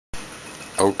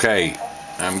Okay,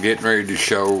 I'm getting ready to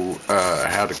show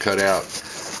how to cut out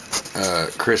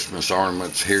Christmas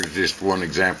ornaments. Here's just one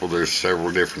example. There's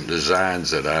several different designs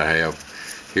that I have.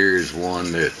 Here's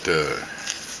one that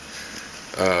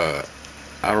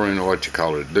I don't even know what you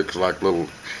call it. It looks like little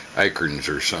acorns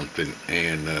or something,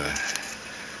 and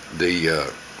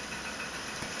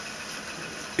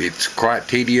it's quite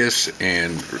tedious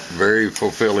and very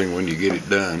fulfilling when you get it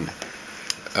done.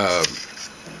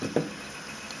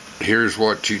 Here's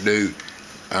what you do.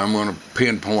 I'm going to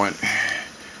pinpoint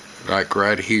like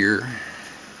right here.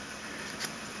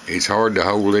 It's hard to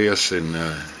hold this, and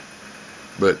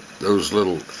but there's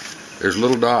little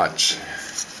dots.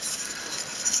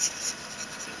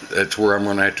 That's where I'm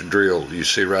going to have to drill. You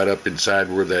see right up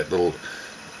inside where that little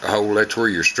hole, that's where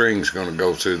your string's going to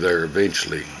go through there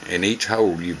eventually. In each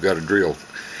hole you've got to drill.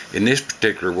 In this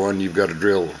particular one you've got to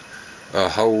drill a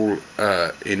hole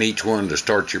in each one to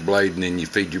start your blade, and then you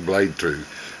feed your blade through.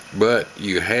 But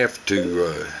you have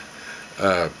to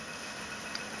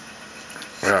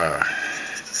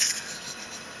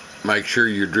make sure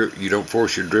you don't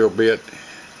force your drill bit,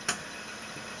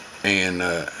 and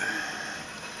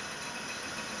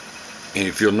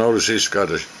if you'll notice, it's got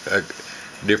a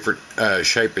different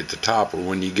shape at the top, and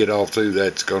when you get all through,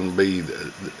 that's going to be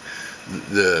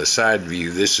the side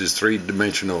view. This is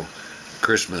three-dimensional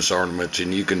Christmas ornaments,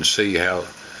 and you can see how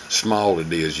small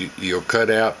it is. You'll cut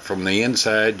out from the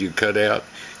inside. You cut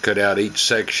out each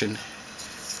section.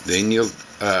 Then you'll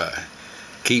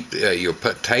you'll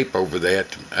put tape over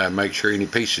that. Make sure any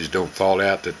pieces don't fall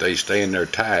out, that they stay in there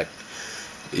tight.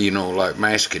 You know, like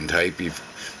masking tape.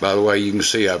 By the way, you can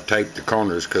see I've taped the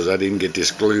corners because I didn't get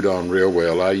this glued on real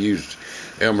well. I used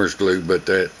Elmer's glue, but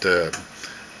that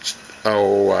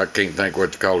I can't think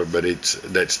what to call it, but it's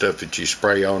that stuff that you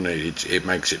spray on it. It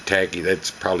makes it tacky. That's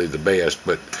probably the best.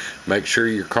 But make sure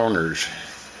your corners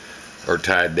are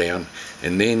tied down,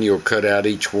 and then you'll cut out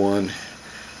each one.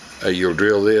 You'll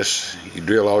drill this. You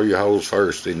drill all your holes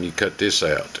first, then you cut this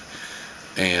out.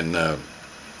 And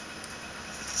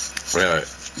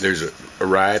there's a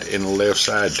right and a left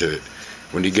side to it.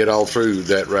 When you get all through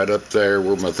that, right up there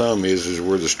where my thumb is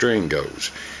where the string goes.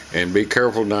 And be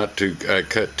careful not to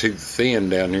cut too thin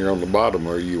down here on the bottom,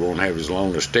 or you won't have as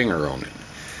long a stinger on it.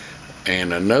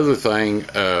 And another thing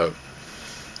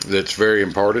that's very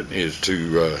important is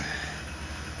to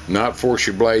not force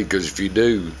your blade, because if you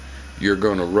do, you're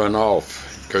going to run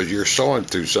off, because you're sawing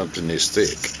through something this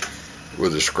thick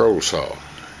with a scroll saw.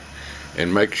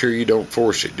 And make sure you don't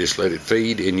force it. Just let it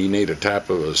feed, and you need a type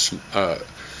of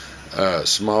a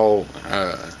small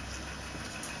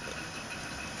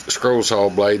scroll saw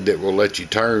blade that will let you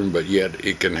turn, but yet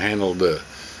it can handle the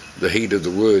heat of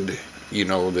the wood, you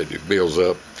know, that it builds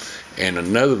up. And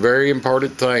another very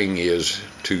important thing is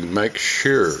to make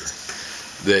sure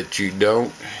that you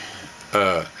don't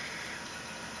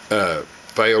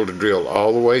fail to drill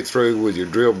all the way through with your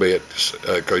drill bit,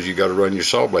 because you got to run your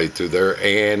saw blade through there.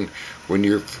 And when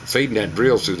you're feeding that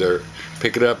drill through there,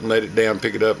 pick it up and let it down,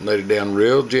 pick it up and let it down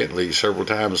real gently several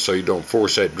times, so you don't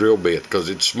force that drill bit, because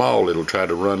it's small. It'll try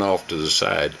to run off to the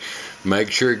side. Make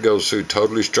sure it goes through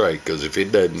totally straight, because if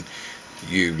it doesn't,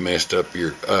 you messed up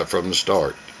your from the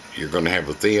start. You're going to have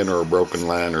a thin or a broken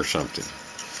line or something.